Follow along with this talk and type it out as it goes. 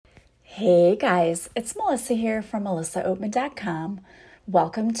Hey guys, it's Melissa here from melissaoatman.com.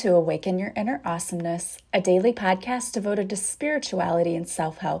 Welcome to Awaken Your Inner Awesomeness, a daily podcast devoted to spirituality and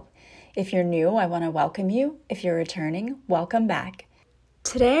self-help. If you're new, I want to welcome you. If you're returning, welcome back.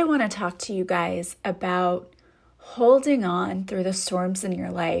 Today I want to talk to you guys about holding on through the storms in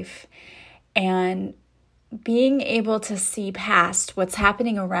your life and being able to see past what's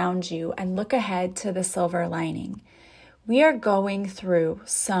happening around you and look ahead to the silver lining. We are going through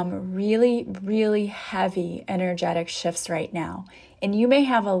some really, really heavy energetic shifts right now. And you may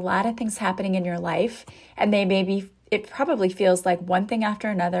have a lot of things happening in your life, and it probably feels like one thing after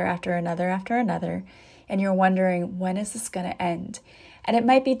another, after another, after another. And you're wondering, when is this going to end? And it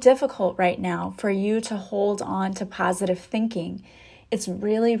might be difficult right now for you to hold on to positive thinking. It's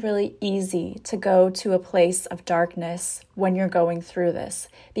really, really easy to go to a place of darkness when you're going through this,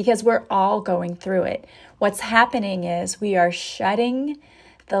 because we're all going through it. What's happening is we are shedding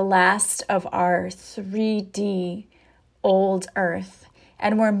the last of our 3D old earth,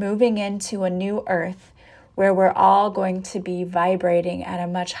 and we're moving into a new earth where we're all going to be vibrating at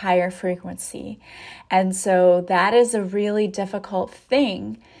a much higher frequency. And so that is a really difficult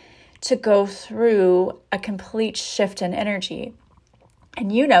thing to go through, a complete shift in energy. And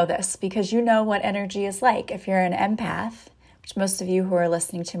you know this because you know what energy is like. If you're an empath, which most of you who are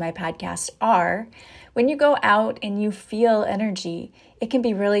listening to my podcast are, when you go out and you feel energy, it can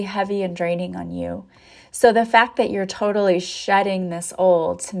be really heavy and draining on you. So the fact that you're totally shedding this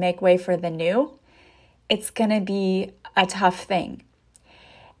old to make way for the new, it's going to be a tough thing.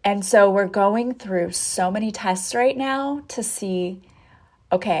 And so we're going through so many tests right now to see,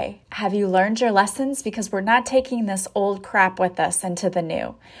 okay, have you learned your lessons? Because we're not taking this old crap with us into the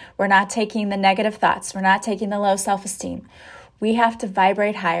new. We're not taking the negative thoughts. We're not taking the low self-esteem. We have to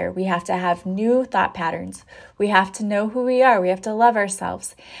vibrate higher. We have to have new thought patterns. We have to know who we are. We have to love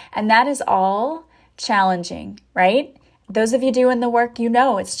ourselves. And that is all challenging, right? Those of you doing the work, you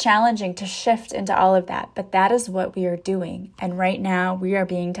know it's challenging to shift into all of that. But that is what we are doing. And right now we are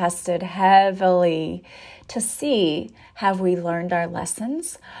being tested heavily to see, have we learned our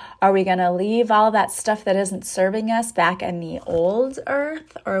lessons? Are we going to leave all that stuff that isn't serving us back in the old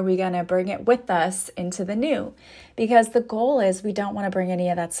earth? Or are we going to bring it with us into the new? Because the goal is we don't want to bring any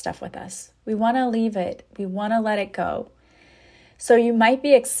of that stuff with us. We want to leave it. We want to let it go. So you might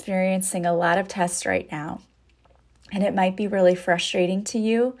be experiencing a lot of tests right now. And it might be really frustrating to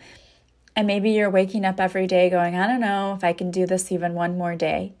you. And maybe you're waking up every day going, I don't know if I can do this even one more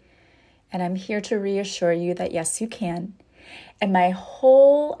day. And I'm here to reassure you that yes, you can. And my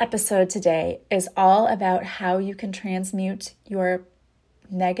whole episode today is all about how you can transmute your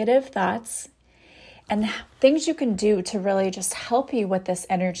negative thoughts and things you can do to really just help you with this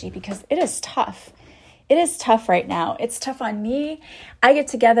energy, because it is tough. It is tough right now. It's tough on me. I get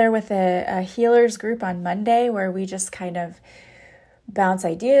together with a healers group on Monday where we just kind of bounce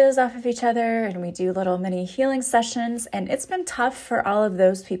ideas off of each other and we do little mini healing sessions. And it's been tough for all of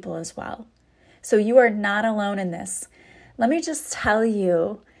those people as well. So you are not alone in this. Let me just tell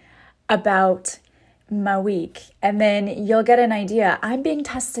you about my week, and then you'll get an idea. I'm being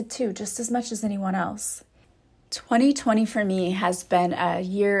tested too, just as much as anyone else. 2020 for me has been a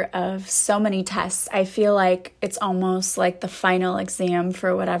year of so many tests. I feel like it's almost like the final exam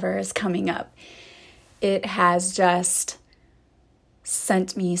for whatever is coming up. It has just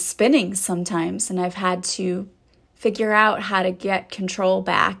sent me spinning sometimes, and I've had to figure out how to get control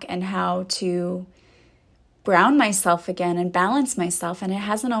back and how to ground myself again and balance myself, and it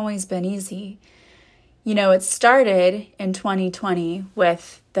hasn't always been easy. You know, it started in 2020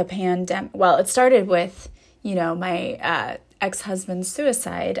 with the pandemic. Well, it started with, my ex-husband's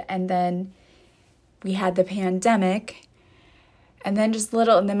suicide, and then we had the pandemic, and then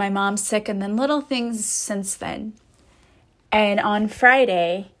and then my mom's sick, and then little things since then. And on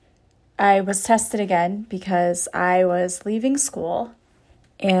Friday, I was tested again because I was leaving school.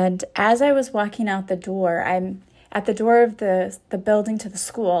 And as I was walking out the door, I'm at the door of the building to the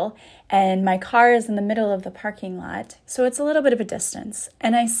school, and my car is in the middle of the parking lot. So it's a little bit of a distance.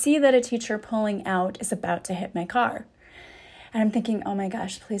 And I see that a teacher pulling out is about to hit my car. And I'm thinking, oh my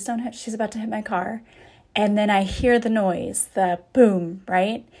gosh, please don't hit. She's about to hit my car. And then I hear the noise, the boom,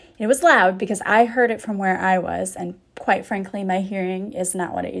 right? It was loud because I heard it from where I was. And quite frankly, my hearing is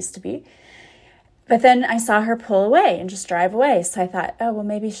not what it used to be. But then I saw her pull away and just drive away. So I thought, oh, well,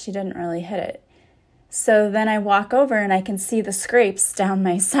 maybe she didn't really hit it. So then I walk over and I can see the scrapes down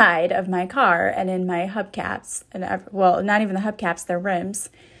my side of my car and in my hubcaps. Not even the hubcaps, they're rims.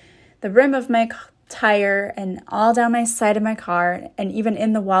 The rim of my tire and all down my side of my car, and even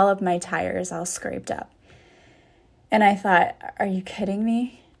in the wall of my tire is all scraped up. And I thought, are you kidding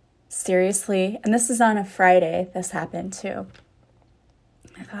me? seriously? And this is on a Friday, this happened too.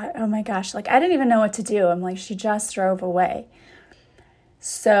 I thought, oh my gosh, like I didn't even know what to do. I'm like, she just drove away.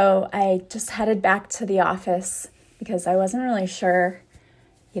 So I just headed back to the office because I wasn't really sure,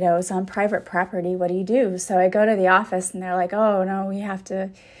 it was on private property. What do you do? So I go to the office and they're like, oh no,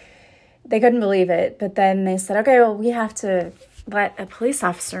 they couldn't believe it. But then they said, okay, well, we have to let a police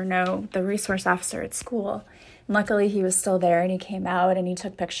officer know, the resource officer at school. And luckily he was still there and he came out and he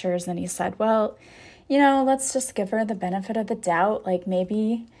took pictures and he said, well, let's just give her the benefit of the doubt. Like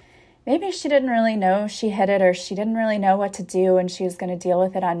maybe she didn't really know she hit it, or she didn't really know what to do and she was going to deal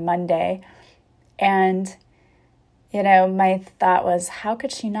with it on Monday. And, my thought was, how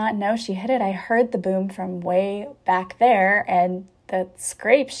could she not know she hit it? I heard the boom from way back there and the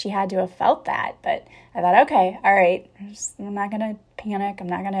scrape, she had to have felt that. But I thought, okay, all right, I'm not going to panic. I'm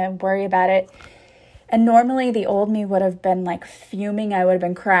not going to worry about it. And normally the old me would have been like fuming. I would have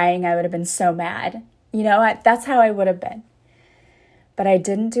been crying. I would have been so mad. That's how I would have been. But I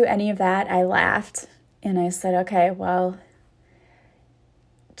didn't do any of that. I laughed and I said, okay, well,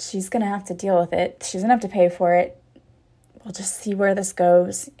 she's going to have to deal with it. She's going to have to pay for it. We'll just see where this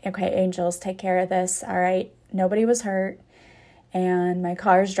goes. Okay, angels, take care of this. All right, nobody was hurt and my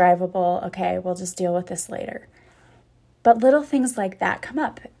car's drivable. Okay, we'll just deal with this later. But little things like that come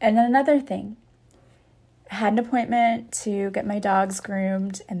up. And then another thing, I had an appointment to get my dogs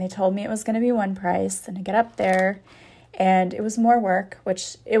groomed and they told me it was going to be one price. And I get up there and it was more work,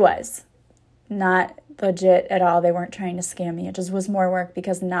 which it was not legit at all. They weren't trying to scam me. It just was more work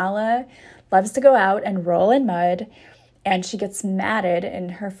because Nala loves to go out and roll in mud and she gets matted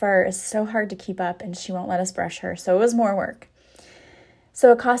and her fur is so hard to keep up and she won't let us brush her. So it was more work.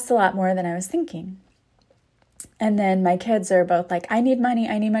 So it costs a lot more than I was thinking. And then my kids are both like, I need money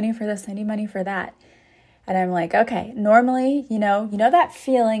for this, I need money for that. And I'm like, okay, normally, you know that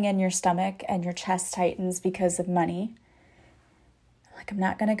feeling in your stomach and your chest tightens because of money. Like, I'm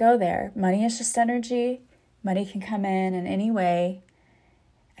not going to go there. Money is just energy. Money can come in any way.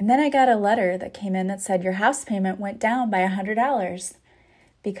 And then I got a letter that came in that said your house payment went down by $100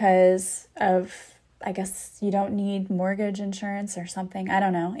 because of, I guess you don't need mortgage insurance or something. I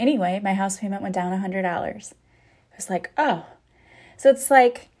don't know. Anyway, my house payment went down $100. I was like, oh. So it's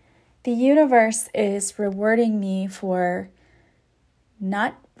like the universe is rewarding me for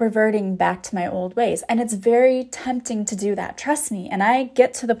not reverting back to my old ways. And it's very tempting to do that. Trust me. And I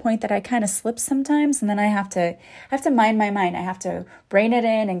get to the point that I kind of slip sometimes. And then I have to mind my mind. I have to rein it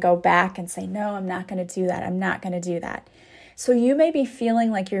in and go back and say, no, I'm not going to do that. I'm not going to do that. So you may be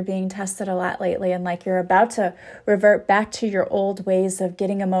feeling like you're being tested a lot lately and like you're about to revert back to your old ways of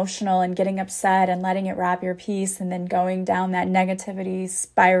getting emotional and getting upset and letting it rob your peace and then going down that negativity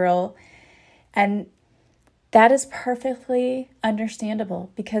spiral. And that is perfectly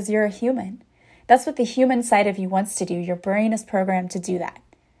understandable because you're a human. That's what the human side of you wants to do. Your brain is programmed to do that.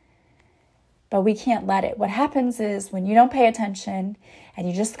 But we can't let it. What happens is when you don't pay attention and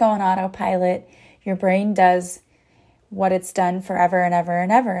you just go on autopilot, your brain does what it's done forever and ever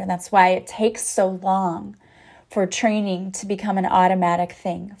and ever. And that's why it takes so long for training to become an automatic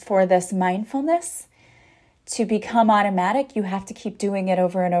thing. For this mindfulness to become automatic, you have to keep doing it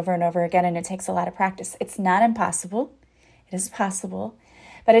over and over and over again, and it takes a lot of practice. It's not impossible. It is possible,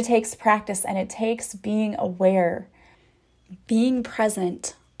 but it takes practice, and it takes being aware, being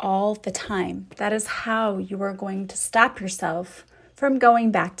present all the time. That is how you are going to stop yourself from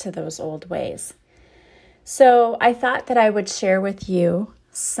going back to those old ways. So I thought that I would share with you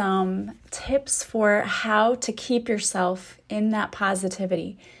some tips for how to keep yourself in that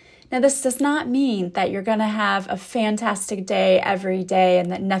positivity. Now, this does not mean that you're going to have a fantastic day every day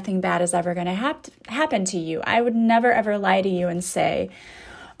and that nothing bad is ever going to happen to you. I would never, ever lie to you and say,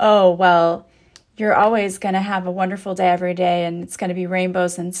 oh, well, you're always going to have a wonderful day every day and it's going to be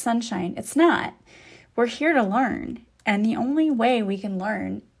rainbows and sunshine. It's not. We're here to learn. And the only way we can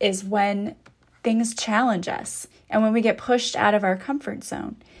learn is when things challenge us and when we get pushed out of our comfort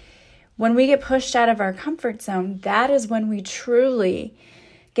zone. When we get pushed out of our comfort zone, that is when we truly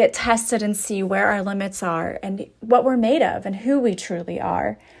get tested and see where our limits are and what we're made of and who we truly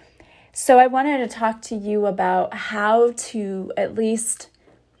are. So I wanted to talk to you about how to at least,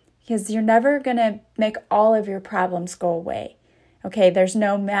 because you're never going to make all of your problems go away. Okay, there's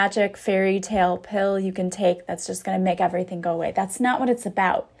no magic fairy tale pill you can take that's just going to make everything go away. That's not what it's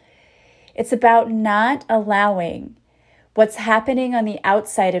about. It's about not allowing what's happening on the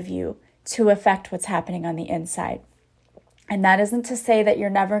outside of you to affect what's happening on the inside. And that isn't to say that you're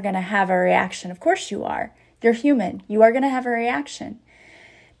never going to have a reaction. Of course you are. You're human. You are going to have a reaction.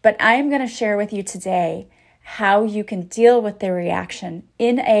 But I'm going to share with you today how you can deal with the reaction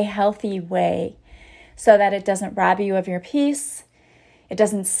in a healthy way so that it doesn't rob you of your peace. It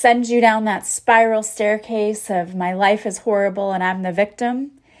doesn't send you down that spiral staircase of my life is horrible and I'm the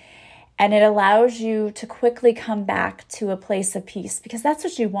victim. And it allows you to quickly come back to a place of peace, because that's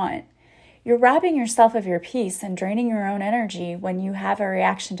what you want. You're robbing yourself of your peace and draining your own energy when you have a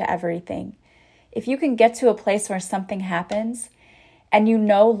reaction to everything. If you can get to a place where something happens and you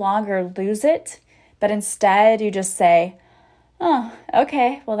no longer lose it, but instead you just say, oh,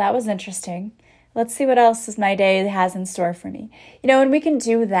 okay, well, that was interesting. Let's see what else my day has in store for me. When we can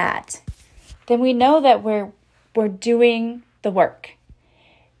do that, then we know that we're doing the work.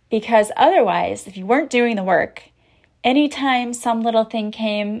 Because otherwise, if you weren't doing the work, anytime some little thing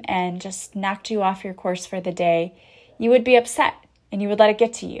came and just knocked you off your course for the day, you would be upset and you would let it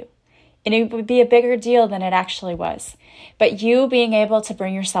get to you. And it would be a bigger deal than it actually was. But you being able to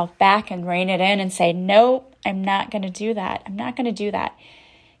bring yourself back and rein it in and say, no, I'm not going to do that. I'm not going to do that.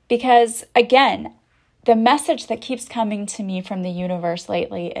 Because again, the message that keeps coming to me from the universe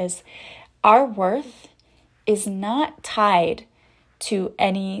lately is our worth is not tied to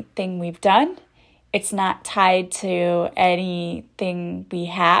anything we've done. It's not tied to anything we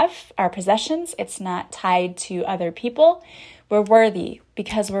have, our possessions. It's not tied to other people. We're worthy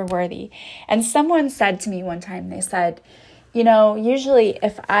because we're worthy. And someone said to me one time, they said, usually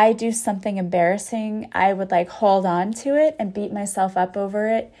if I do something embarrassing, I would hold on to it and beat myself up over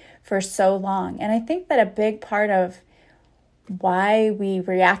it for so long. And I think that a big part of why we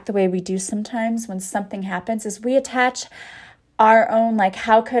react the way we do sometimes when something happens is we attach our own,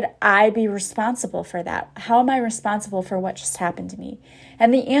 how could I be responsible for that? How am I responsible for what just happened to me?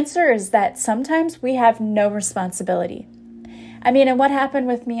 And the answer is that sometimes we have no responsibility. And what happened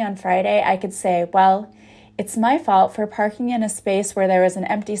with me on Friday, I could say, well, it's my fault for parking in a space where there was an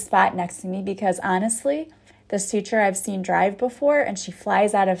empty spot next to me, because honestly, this teacher I've seen drive before and she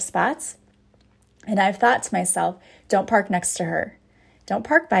flies out of spots. And I've thought to myself, don't park next to her. Don't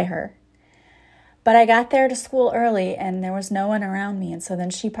park by her. But I got there to school early and there was no one around me. And so then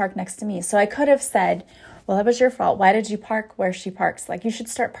she parked next to me. So I could have said, well, that was your fault. Why did you park where she parks? You should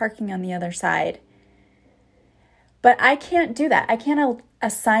start parking on the other side. But I can't do that. I can't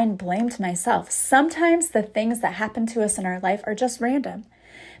assign blame to myself. Sometimes the things that happen to us in our life are just random.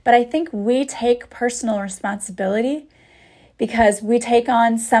 But I think we take personal responsibility because we take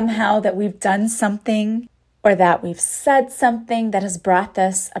on somehow that we've done something or that we've said something that has brought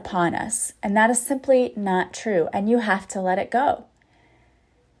this upon us. And that is simply not true. And you have to let it go.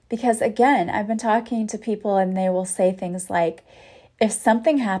 Because again, I've been talking to people and they will say things like, if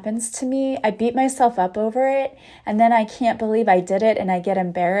something happens to me, I beat myself up over it, and then I can't believe I did it and I get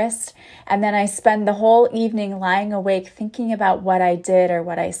embarrassed. And then I spend the whole evening lying awake thinking about what I did or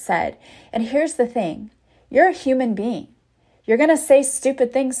what I said. And here's the thing, you're a human being. You're going to say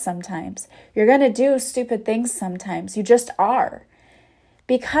stupid things sometimes. You're going to do stupid things sometimes. You just are.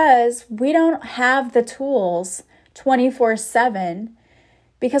 Because we don't have the tools 24/7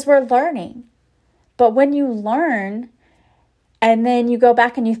 because we're learning. But when you learn and then you go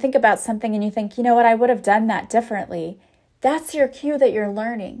back and you think about something and you think, you know what, I would have done that differently. That's your cue that you're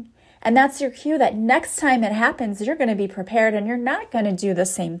learning. And that's your cue that next time it happens, you're going to be prepared and you're not going to do the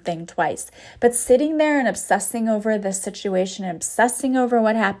same thing twice. But sitting there and obsessing over the situation, obsessing over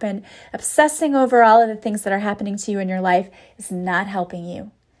what happened, obsessing over all of the things that are happening to you in your life is not helping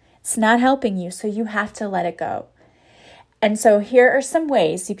you. It's not helping you, so you have to let it go. And so here are some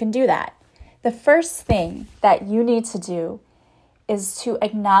ways you can do that. The first thing that you need to do is to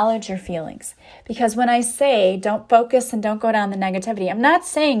acknowledge your feelings. Because when I say don't focus and don't go down the negativity, I'm not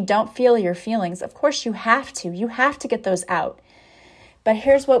saying don't feel your feelings. Of course you have to. You have to get those out. But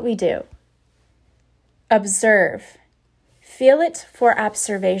here's what we do. Observe. Feel it for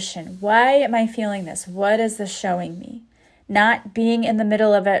observation. Why am I feeling this? What is this showing me? Not being in the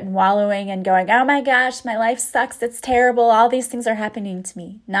middle of it and wallowing and going, oh my gosh, my life sucks. It's terrible. All these things are happening to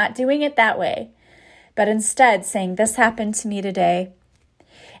me. Not doing it that way. But instead saying, this happened to me today,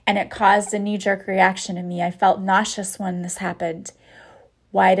 and it caused a knee-jerk reaction in me. I felt nauseous when this happened.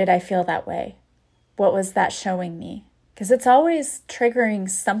 Why did I feel that way? What was that showing me? Because it's always triggering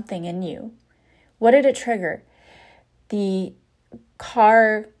something in you. What did it trigger? The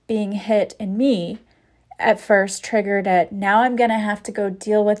car being hit in me at first triggered it. Now I'm going to have to go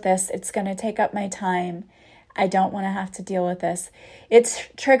deal with this. It's going to take up my time. I don't want to have to deal with this. It's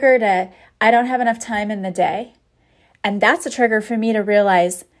triggered I don't have enough time in the day. And that's a trigger for me to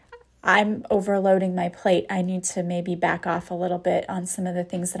realize I'm overloading my plate. I need to maybe back off a little bit on some of the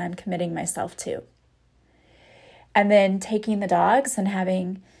things that I'm committing myself to. And then taking the dogs and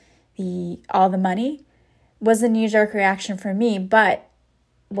having all the money, was a knee-jerk reaction for me, but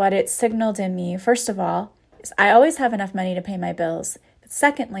what it signaled in me, first of all, is I always have enough money to pay my bills. But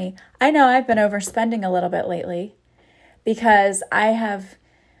secondly, I know I've been overspending a little bit lately because I have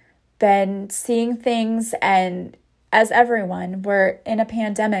been seeing things, and as everyone, we're in a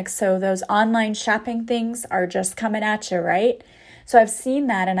pandemic, so those online shopping things are just coming at you, right? So I've seen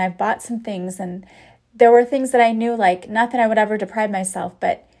that, and I've bought some things, and there were things that I knew, like, not that I would ever deprive myself,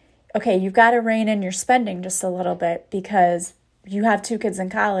 but okay, you've got to rein in your spending just a little bit because you have 2 kids in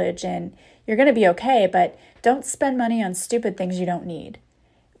college and you're going to be okay, but don't spend money on stupid things you don't need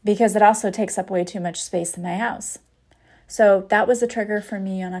because it also takes up way too much space in my house. So that was a trigger for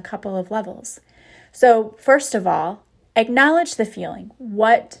me on a couple of levels. So first of all, acknowledge the feeling.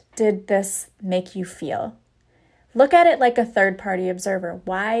 What did this make you feel? Look at it like a third-party observer.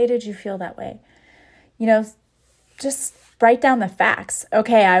 Why did you feel that way? Just write down the facts.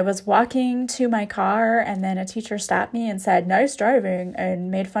 Okay, I was walking to my car and then a teacher stopped me and said, "Nice driving," and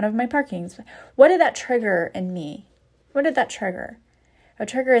made fun of my parking. What did that trigger in me? What did that trigger? It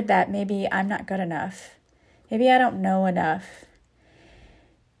triggered that maybe I'm not good enough. Maybe I don't know enough.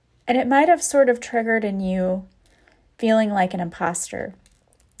 And it might have sort of triggered in you feeling like an imposter.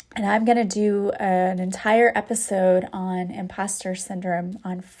 And I'm going to do an entire episode on imposter syndrome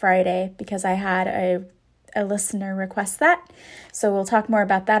on Friday because I had a listener request that. So we'll talk more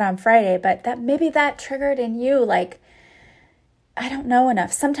about that on Friday. But maybe that triggered in you, like, I don't know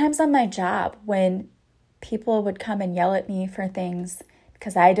enough. Sometimes on my job, when people would come and yell at me for things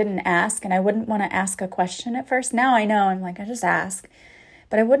because I didn't ask, and I wouldn't want to ask a question at first. Now I know, I'm like, I just ask.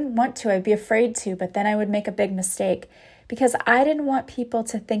 But I wouldn't want to. I'd be afraid to, but then I would make a big mistake because I didn't want people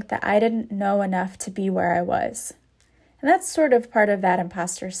to think that I didn't know enough to be where I was. And that's sort of part of that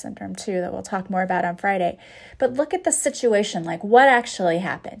imposter syndrome too, that we'll talk more about on Friday. But look at the situation, like what actually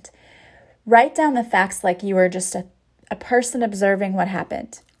happened. Write down the facts like you were just a person observing what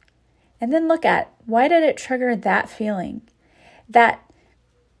happened. And then look at, why did it trigger that feeling? That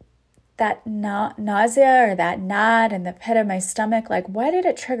nausea or that knot in the pit of my stomach, like why did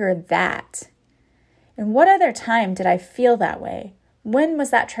it trigger that? And what other time did I feel that way? When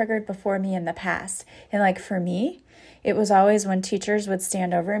was that triggered before me in the past? And like for me, it was always when teachers would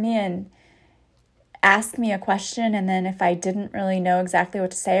stand over me and ask me a question, and then if I didn't really know exactly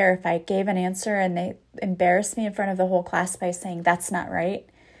what to say, or if I gave an answer and they embarrassed me in front of the whole class by saying, "That's not right.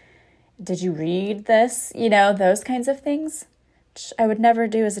 Did you read this?" Those kinds of things, which I would never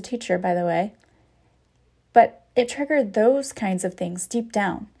do as a teacher, by the way. But it triggered those kinds of things deep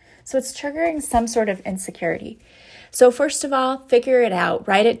down. So it's triggering some sort of insecurity. So first of all, figure it out,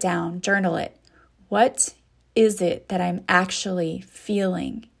 write it down, journal it. What is it that I'm actually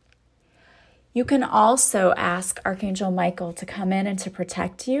feeling? You can also ask Archangel Michael to come in and to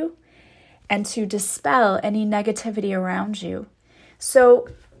protect you and to dispel any negativity around you. So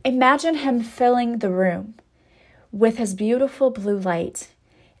imagine him filling the room with his beautiful blue light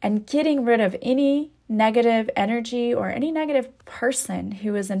and getting rid of any negative energy or any negative person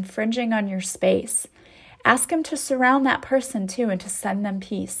who is infringing on your space. Ask him to surround that person too and to send them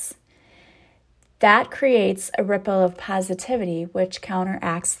peace. That creates a ripple of positivity, which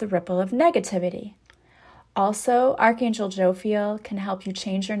counteracts the ripple of negativity. Also, Archangel Jophiel can help you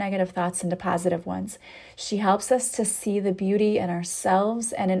change your negative thoughts into positive ones. She helps us to see the beauty in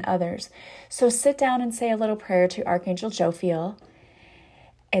ourselves and in others. So sit down and say a little prayer to Archangel Jophiel.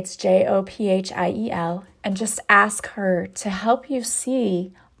 It's Jophiel, and just ask her to help you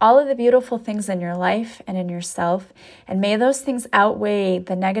see all of the beautiful things in your life and in yourself, and may those things outweigh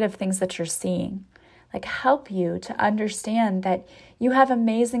the negative things that you're seeing. Like help you to understand that you have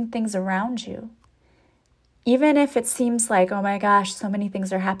amazing things around you. Even if it seems like, oh my gosh, so many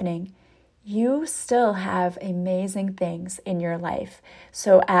things are happening, you still have amazing things in your life.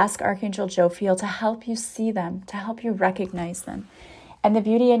 So ask Archangel Jophiel to help you see them, to help you recognize them, and the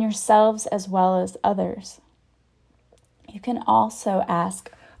beauty in yourselves as well as others. You can also ask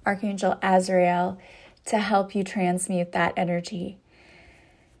Archangel Azrael to help you transmute that energy.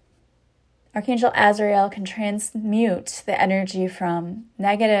 Archangel Azrael can transmute the energy from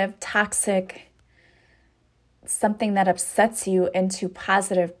negative, toxic, something that upsets you into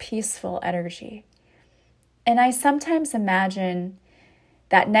positive, peaceful energy. And I sometimes imagine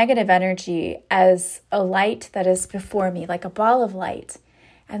that negative energy as a light that is before me, like a ball of light.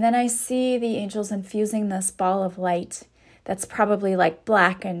 And then I see the angels infusing this ball of light that's probably like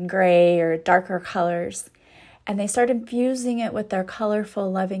black and gray or darker colors. And they start infusing it with their colorful,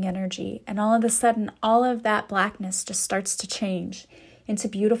 loving energy. And all of a sudden, all of that blackness just starts to change into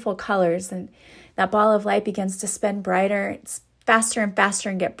beautiful colors. And that ball of light begins to spin brighter, faster and faster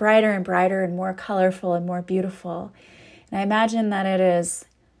and get brighter and brighter and more colorful and more beautiful. And I imagine that it is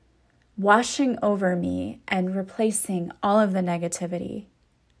washing over me and replacing all of the negativity.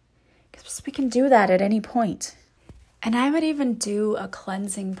 Because we can do that at any point. And I would even do a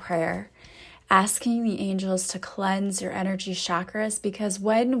cleansing prayer, asking the angels to cleanse your energy chakras, because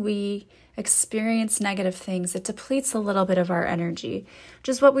when we experience negative things, it depletes a little bit of our energy, which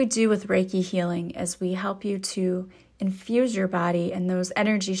is what we do with Reiki healing, is we help you to infuse your body and those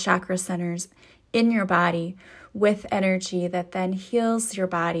energy chakra centers in your body with energy that then heals your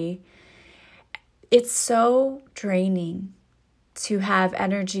body. It's so draining to have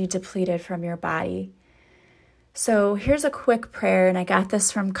energy depleted from your body. So here's a quick prayer, and I got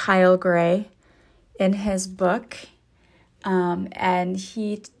this from Kyle Gray in his book, and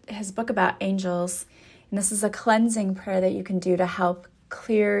his book about angels. And this is a cleansing prayer that you can do to help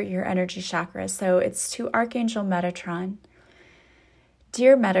clear your energy chakras. So it's to Archangel Metatron.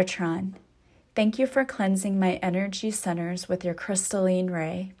 Dear Metatron, thank you for cleansing my energy centers with your crystalline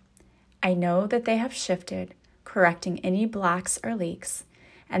ray. I know that they have shifted, correcting any blocks or leaks,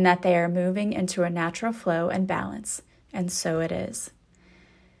 and that they are moving into a natural flow and balance, and so it is.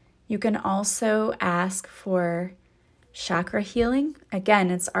 You can also ask for chakra healing.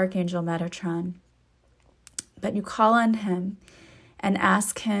 Again, it's Archangel Metatron. But you call on him and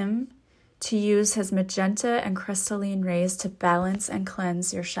ask him to use his magenta and crystalline rays to balance and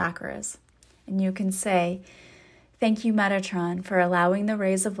cleanse your chakras. And you can say, thank you, Metatron, for allowing the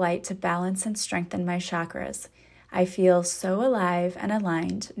rays of light to balance and strengthen my chakras. I feel so alive and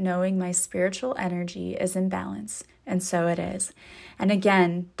aligned, knowing my spiritual energy is in balance, and so it is. And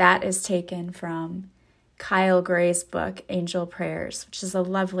again, that is taken from Kyle Gray's book, Angel Prayers, which is a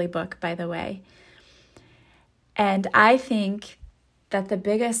lovely book, by the way. And I think that the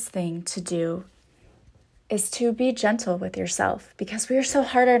biggest thing to do is to be gentle with yourself, because we are so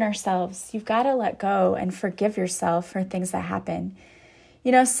hard on ourselves. You've got to let go and forgive yourself for things that happen.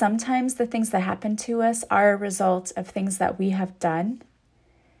 You know, sometimes the things that happen to us are a result of things that we have done.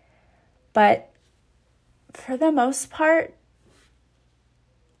 But for the most part,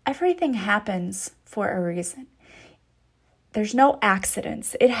 everything happens for a reason. There's no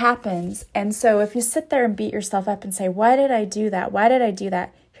accidents. It happens. And so if you sit there and beat yourself up and say, why did I do that? Why did I do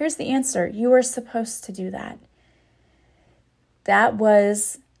that? Here's the answer. You were supposed to do that. That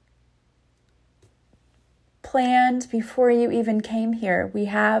was planned before you even came here. We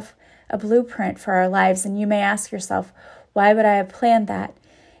have a blueprint for our lives, and you may ask yourself, why would I have planned that?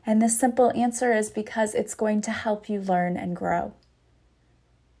 And the simple answer is because it's going to help you learn and grow.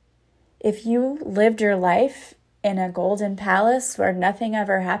 If you lived your life in a golden palace where nothing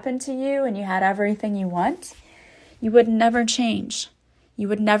ever happened to you and you had everything you want, you would never change. You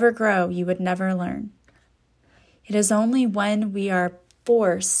would never grow. You would never learn. It is only when we are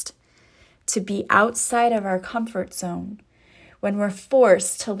forced to be outside of our comfort zone, when we're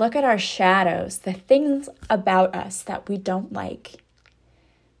forced to look at our shadows, the things about us that we don't like.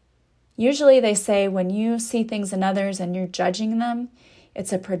 Usually they say when you see things in others and you're judging them,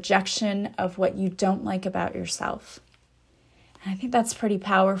 it's a projection of what you don't like about yourself. And I think that's pretty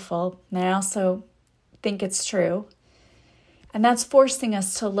powerful. And I also think it's true. And that's forcing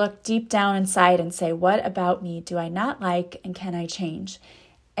us to look deep down inside and say, what about me do I not like, and can I change?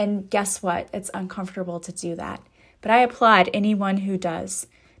 And guess what? It's uncomfortable to do that. But I applaud anyone who does,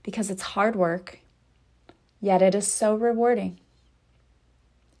 because it's hard work, yet it is so rewarding.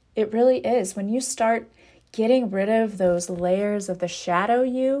 It really is. When you start getting rid of those layers of the shadow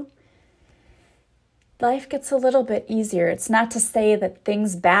you, life gets a little bit easier. It's not to say that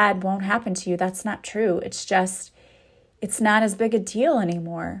things bad won't happen to you. That's not true. It's just, it's not as big a deal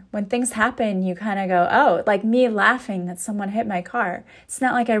anymore. When things happen, you kind of go, oh, like me laughing that someone hit my car. It's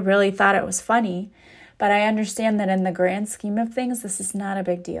not like I really thought it was funny, but I understand that in the grand scheme of things, this is not a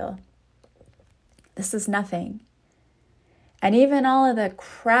big deal. This is nothing. And even all of the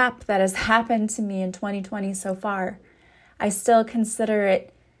crap that has happened to me in 2020 so far, I still consider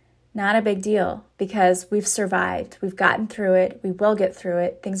it not a big deal, because we've survived. We've gotten through it. We will get through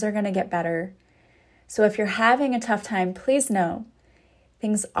it. Things are going to get better. So if you're having a tough time, please know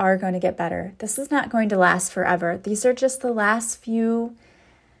things are going to get better. This is not going to last forever. These are just the last few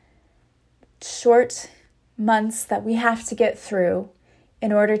short months that we have to get through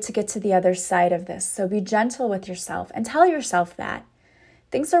in order to get to the other side of this. So be gentle with yourself and tell yourself that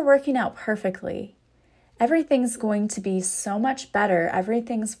things are working out perfectly. Everything's going to be so much better.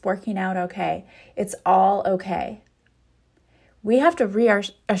 Everything's working out okay. It's all okay. We have to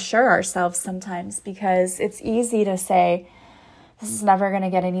reassure ourselves sometimes, because it's easy to say, this is never going to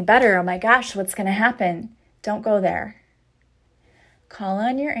get any better. Oh my gosh, what's going to happen? Don't go there. Call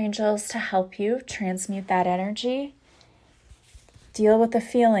on your angels to help you transmute that energy. Deal with the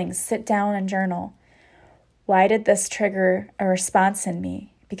feelings. Sit down and journal. Why did this trigger a response in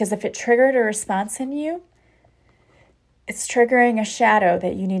me? Because if it triggered a response in you, it's triggering a shadow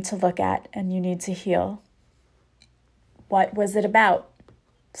that you need to look at and you need to heal. What was it about?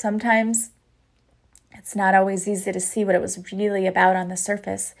 Sometimes it's not always easy to see what it was really about on the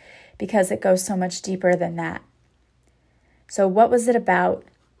surface because it goes so much deeper than that. So what was it about?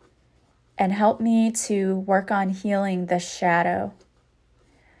 And help me to work on healing this shadow.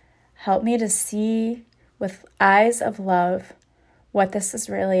 Help me to see with eyes of love what this is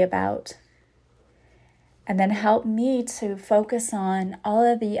really about. And then help me to focus on all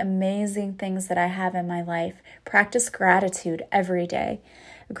of the amazing things that I have in my life. Practice gratitude every day.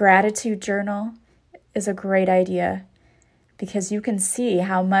 A gratitude journal is a great idea because you can see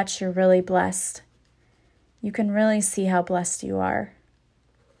how much you're really blessed. You can really see how blessed you are.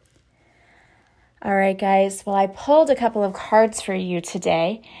 All right, guys. Well, I pulled a couple of cards for you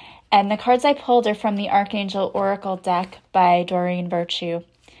today, and the cards I pulled are from the Archangel Oracle deck by Doreen Virtue.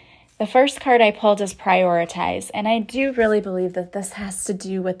 The first card I pulled is Prioritize, and I do really believe that this has to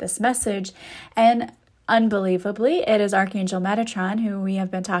do with this message, and unbelievably, it is Archangel Metatron, who we have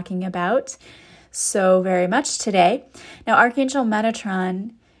been talking about so very much today. Now, Archangel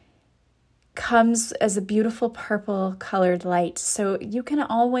Metatron comes as a beautiful purple colored light. So you can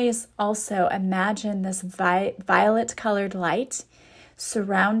always also imagine this violet colored light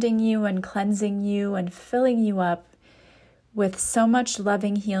surrounding you and cleansing you and filling you up with so much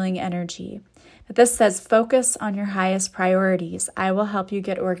loving, healing energy. But this says, focus on your highest priorities. I will help you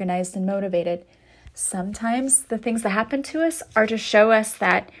get organized and motivated. Sometimes the things that happen to us are to show us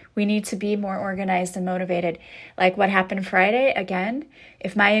that we need to be more organized and motivated. Like what happened Friday, again,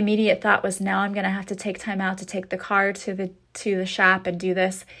 if my immediate thought was now I'm going to have to take time out to take the car to the shop and do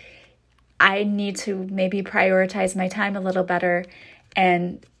this, I need to maybe prioritize my time a little better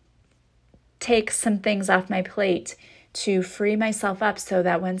and take some things off my plate to free myself up so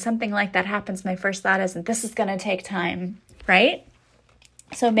that when something like that happens, my first thought isn't, this is going to take time, right?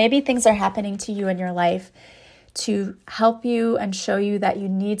 So maybe things are happening to you in your life to help you and show you that you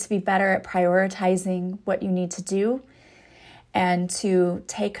need to be better at prioritizing what you need to do and to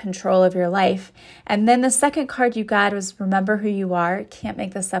take control of your life. And then the second card you got was Remember Who You Are. Can't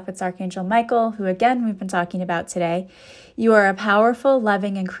make this up. It's Archangel Michael, who again we've been talking about today. You are a powerful,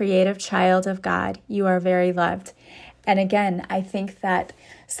 loving, and creative child of God. You are very loved. And again, I think that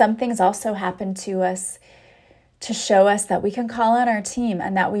some things also happen to us to show us that we can call on our team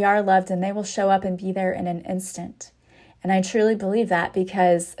and that we are loved, and they will show up and be there in an instant. And I truly believe that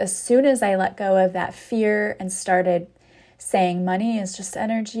because as soon as I let go of that fear and started saying money is just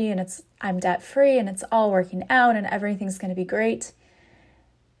energy and I'm debt free and it's all working out and everything's going to be great,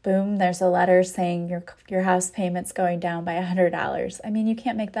 boom, there's a letter saying your house payment's going down by $100. I mean, you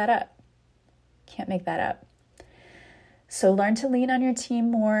can't make that up. Can't make that up. So learn to lean on your team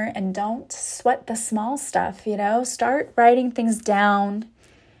more and don't sweat the small stuff, Start writing things down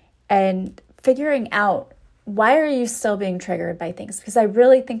and figuring out why are you still being triggered by things? Because I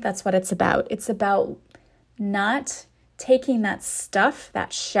really think that's what it's about. It's about not taking that stuff,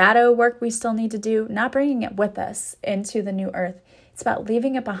 that shadow work we still need to do, not bringing it with us into the new earth. It's about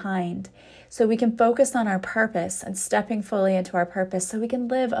leaving it behind so we can focus on our purpose and stepping fully into our purpose so we can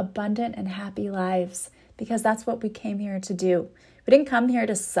live abundant and happy lives. Because that's what we came here to do. We didn't come here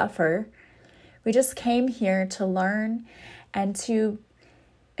to suffer. We just came here to learn and to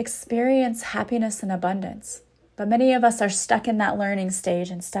experience happiness and abundance. But many of us are stuck in that learning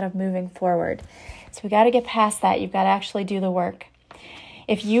stage instead of moving forward. So we got to get past that. You've got to actually do the work.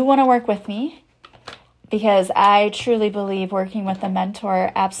 If you want to work with me, because I truly believe working with a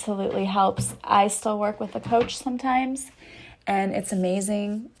mentor absolutely helps. I still work with a coach sometimes. And it's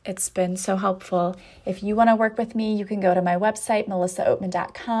amazing. It's been so helpful. If you want to work with me, you can go to my website,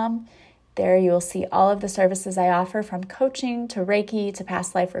 melissaoatman.com. There you will see all of the services I offer, from coaching to Reiki to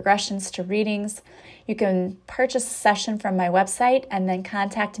past life regressions to readings. You can purchase a session from my website and then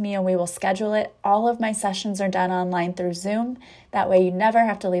contact me and we will schedule it. All of my sessions are done online through Zoom. That way you never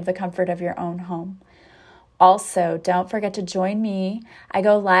have to leave the comfort of your own home. Also, don't forget to join me. I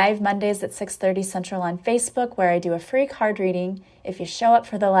go live Mondays at 6:30 Central on Facebook, where I do a free card reading. If you show up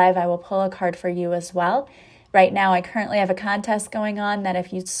for the live, I will pull a card for you as well. Right now, I currently have a contest going on that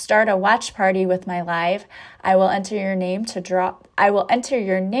if you start a watch party with my live, I will enter your name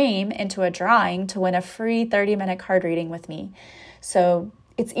into a drawing to win a free 30-minute card reading with me. So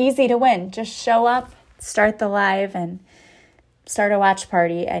it's easy to win. Just show up, start the live, and start a watch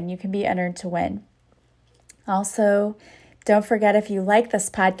party, and you can be entered to win. Also, Don't forget, if you like this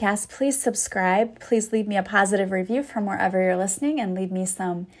podcast, please subscribe. Please leave me a positive review from wherever you're listening and leave me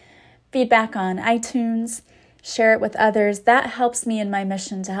some feedback on iTunes. Share it with others. That helps me in my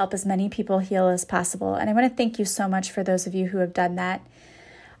mission to help as many people heal as possible. And I want to thank you so much for those of you who have done that.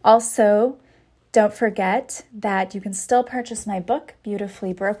 Also, don't forget that you can still purchase my book,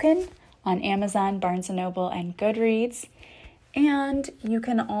 Beautifully Broken, on Amazon, Barnes & Noble, and Goodreads. And you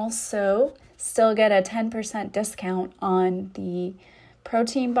can also still get a 10% discount on the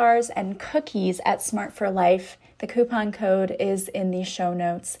protein bars and cookies at Smart for Life. The coupon code is in the show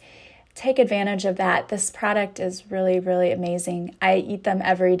notes. Take advantage of that. This product is really, really amazing. I eat them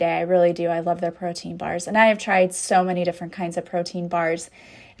every day. I really do. I love their protein bars. And I have tried so many different kinds of protein bars.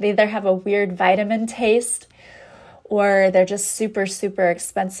 They either have a weird vitamin taste or they're just super, super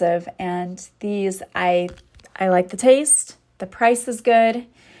expensive. And these, I like the taste. The price is good.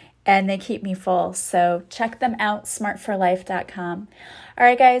 And they keep me full. So check them out, smartforlife.com. All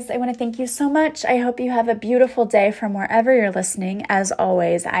right, guys, I want to thank you so much. I hope you have a beautiful day from wherever you're listening. As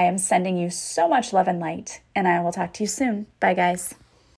always, I am sending you so much love and light, and I will talk to you soon. Bye, guys.